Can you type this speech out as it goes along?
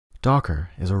Docker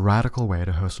is a radical way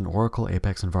to host an Oracle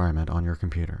Apex environment on your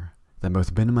computer that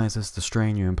both minimizes the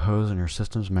strain you impose on your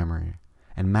system's memory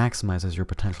and maximizes your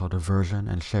potential to version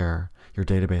and share your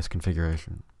database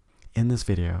configuration. In this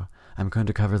video, I'm going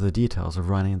to cover the details of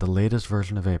running the latest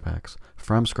version of Apex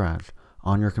from scratch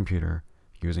on your computer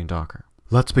using Docker.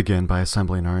 Let's begin by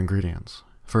assembling our ingredients.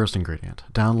 First ingredient,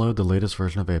 download the latest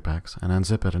version of Apex and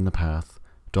unzip it in the path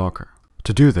Docker.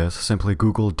 To do this, simply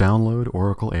Google download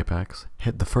Oracle Apex,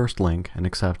 hit the first link, and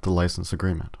accept the license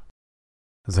agreement.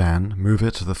 Then, move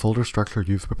it to the folder structure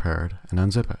you've prepared and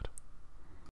unzip it.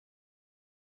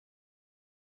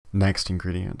 Next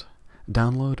ingredient,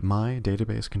 download my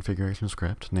database configuration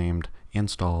script named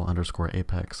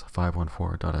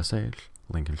install_apex514.sh,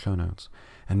 link in show notes,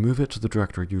 and move it to the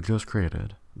directory you just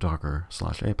created,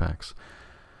 docker/apex.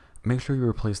 Make sure you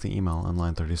replace the email on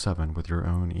line 37 with your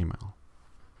own email.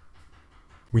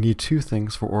 We need two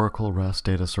things for Oracle REST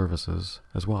data services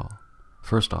as well.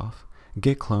 First off,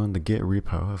 git clone the Git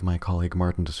repo of my colleague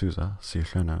Martin D'Souza, see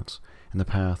show notes, in the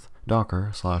path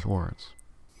docker/ords.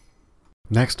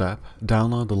 Next up,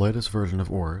 download the latest version of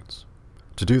ords.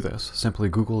 To do this, simply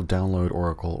Google download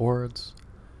Oracle ords,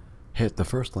 hit the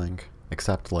first link,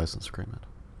 accept the license agreement.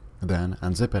 Then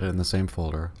unzip it in the same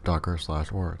folder,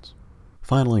 docker/ords.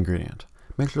 Final ingredient,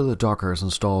 make sure that Docker is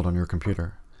installed on your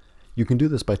computer. You can do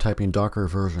this by typing Docker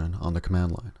version on the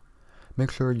command line. Make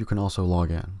sure you can also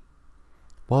log in.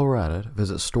 While we're at it,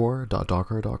 visit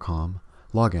store.docker.com,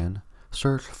 log in,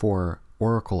 search for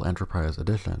Oracle Enterprise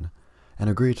Edition, and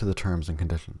agree to the terms and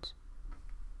conditions.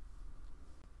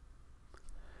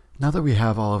 Now that we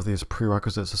have all of these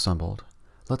prerequisites assembled,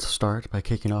 let's start by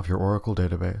kicking off your Oracle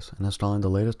database and installing the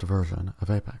latest version of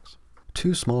Apex.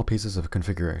 Two small pieces of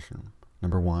configuration.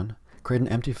 Number one, create an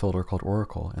empty folder called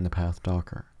Oracle in the path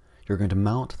Docker. You're going to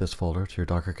mount this folder to your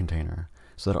Docker container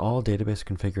so that all database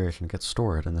configuration gets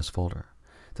stored in this folder.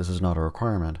 This is not a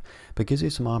requirement, but gives you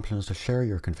some options to share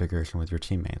your configuration with your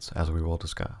teammates, as we will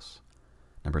discuss.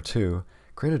 Number two,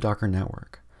 create a Docker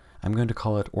network. I'm going to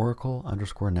call it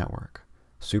Oracle_network.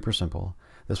 Super simple.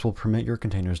 This will permit your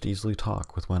containers to easily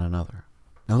talk with one another.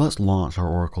 Now let's launch our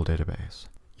Oracle database.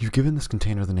 You've given this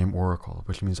container the name Oracle,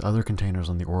 which means other containers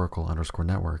on the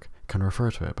Oracle_network can refer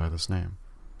to it by this name.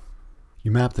 You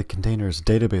map the container's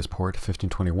database port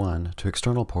 1521 to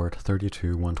external port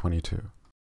 32122.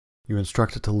 You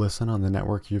instruct it to listen on the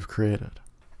network you've created.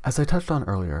 As I touched on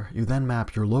earlier, you then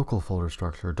map your local folder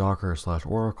structure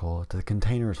docker/oracle to the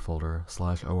containers folder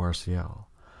 /orcl.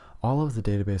 All of the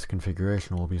database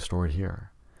configuration will be stored here.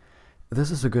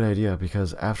 This is a good idea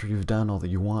because after you've done all that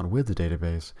you want with the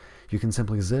database, you can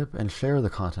simply zip and share the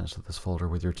contents of this folder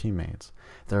with your teammates,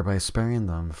 thereby sparing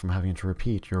them from having to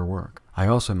repeat your work. I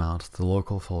also mount the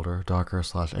local folder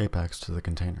docker/apex to the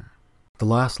container. The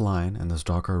last line in this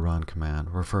docker run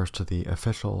command refers to the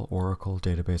official Oracle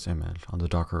database image on the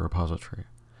Docker repository.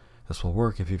 This will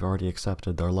work if you've already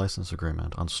accepted their license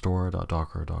agreement on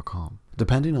store.docker.com.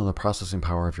 Depending on the processing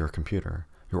power of your computer,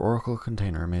 your Oracle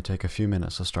container may take a few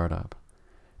minutes to start up.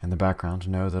 In the background,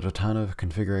 know that a ton of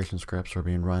configuration scripts are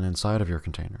being run inside of your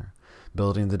container,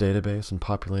 building the database and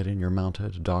populating your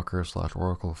mounted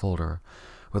docker/oracle folder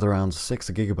with around 6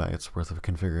 gigabytes worth of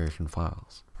configuration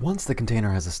files. Once the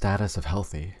container has a status of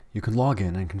healthy, you can log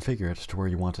in and configure it to where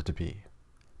you want it to be.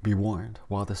 Be warned,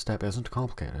 while this step isn't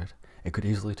complicated, it could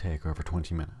easily take over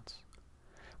 20 minutes.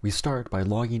 We start by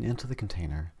logging into the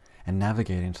container and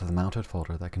navigating to the mounted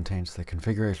folder that contains the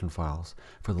configuration files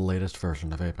for the latest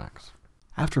version of Apex.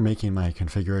 After making my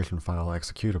configuration file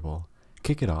executable,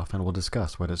 kick it off and we'll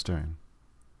discuss what it's doing.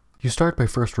 You start by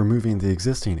first removing the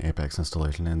existing Apex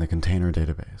installation in the container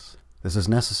database. This is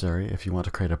necessary if you want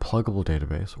to create a pluggable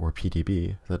database, or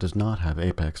PDB, that does not have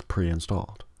Apex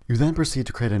pre-installed. You then proceed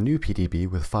to create a new PDB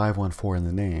with 514 in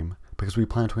the name because we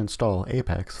plan to install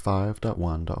Apex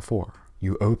 5.1.4.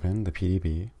 You open the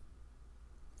PDB.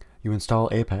 You install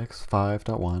Apex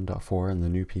 5.1.4 in the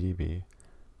new PDB.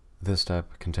 This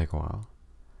step can take a while.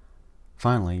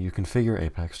 Finally, you configure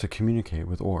Apex to communicate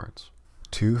with ords.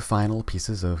 Two final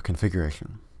pieces of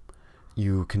configuration.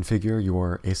 You configure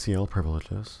your ACL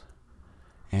privileges,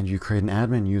 and you create an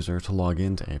admin user to log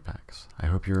into Apex. I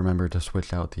hope you remember to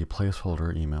switch out the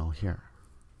placeholder email here.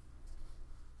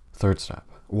 Third step.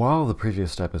 While the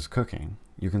previous step is cooking,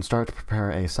 you can start to prepare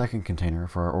a second container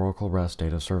for our Oracle REST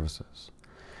data services.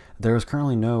 There is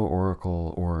currently no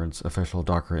Oracle ords official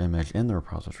Docker image in the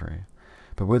repository,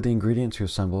 but with the ingredients you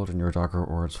assembled in your Docker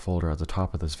ords folder at the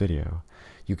top of this video,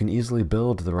 you can easily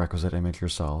build the requisite image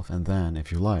yourself and then,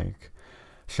 if you like,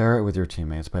 share it with your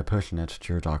teammates by pushing it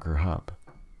to your Docker hub.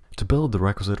 To build the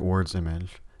requisite ords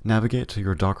image, navigate to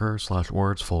your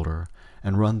docker/ords folder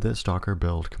and run this docker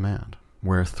build command,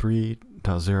 where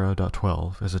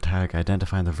 3.0.12 is a tag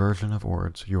identifying the version of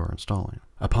ords you are installing.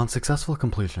 Upon successful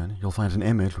completion, you'll find an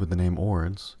image with the name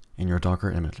ords in your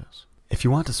Docker images. If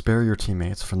you want to spare your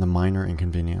teammates from the minor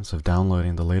inconvenience of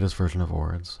downloading the latest version of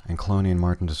ords and cloning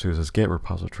Martin D'Souza's Git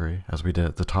repository, as we did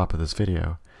at the top of this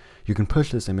video, you can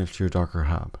push this image to your Docker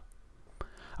hub.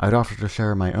 I'd offer to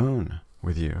share my own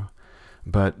with you,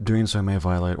 but doing so may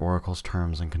violate Oracle's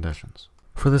terms and conditions.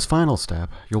 For this final step,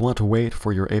 you'll want to wait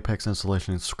for your Apex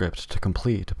installation script to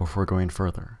complete before going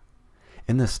further.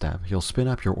 In this step, you'll spin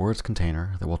up your ords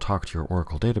container that will talk to your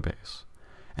Oracle database,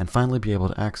 and finally be able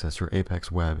to access your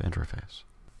Apex web interface.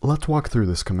 Let's walk through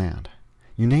this command.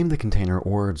 You name the container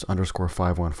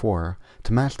ords_514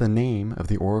 to match the name of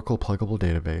the Oracle pluggable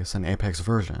database and Apex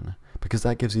version, because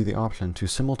that gives you the option to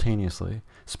simultaneously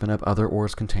spin up other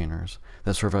ords containers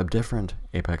that serve up different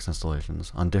Apex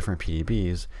installations on different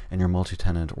PDBs in your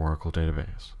multi-tenant Oracle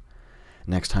database.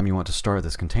 Next time you want to start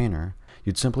this container,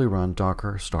 you'd simply run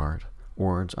docker start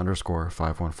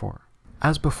ords_514.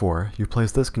 As before, you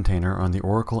place this container on the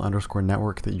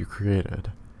Oracle_network that you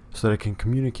created so that it can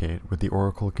communicate with the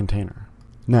Oracle container.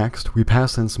 Next, we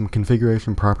pass in some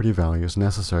configuration property values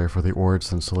necessary for the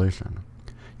ords installation.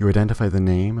 You identify the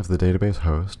name of the database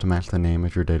host to match the name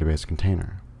of your database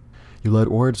container. You let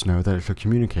ords know that it should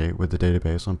communicate with the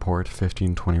database on port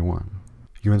 1521.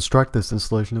 You instruct this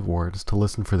installation of ords to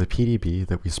listen for the PDB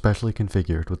that we specially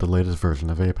configured with the latest version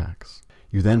of Apex.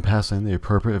 You then pass in the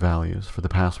appropriate values for the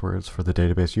passwords for the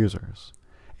database users: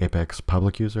 Apex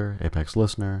public user, Apex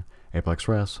listener, Apex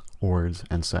res, ords,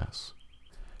 and ses.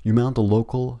 You mount a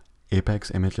local Apex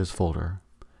images folder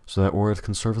so that ords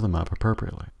can serve them up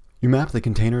appropriately. You map the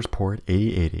container's port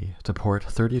 8080 to port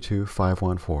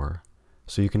 32514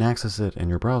 so you can access it in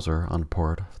your browser on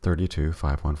port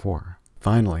 32514.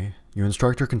 Finally, you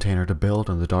instruct your container to build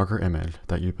on the Docker image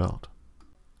that you built.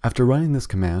 After running this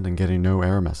command and getting no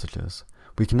error messages,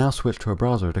 we can now switch to a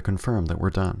browser to confirm that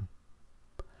we're done.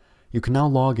 You can now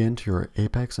log into your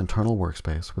Apex internal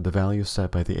workspace with the values set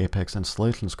by the Apex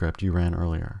installation script you ran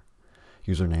earlier.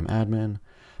 Username admin,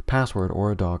 password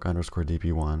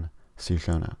oradoc_db1, see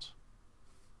show notes.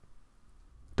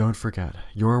 Don't forget,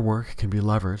 your work can be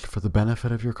leveraged for the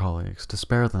benefit of your colleagues to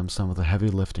spare them some of the heavy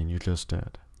lifting you just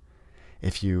did.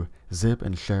 If you zip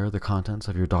and share the contents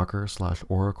of your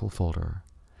Docker/Oracle folder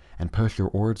and push your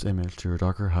ords image to your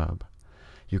Docker hub,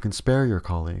 you can spare your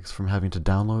colleagues from having to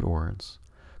download ords,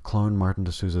 clone Martin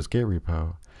D'Souza's Git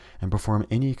repo, and perform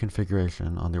any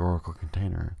configuration on the Oracle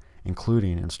container,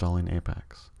 including installing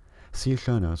Apex. See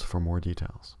show notes for more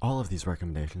details. All of these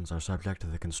recommendations are subject to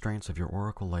the constraints of your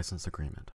Oracle license agreement.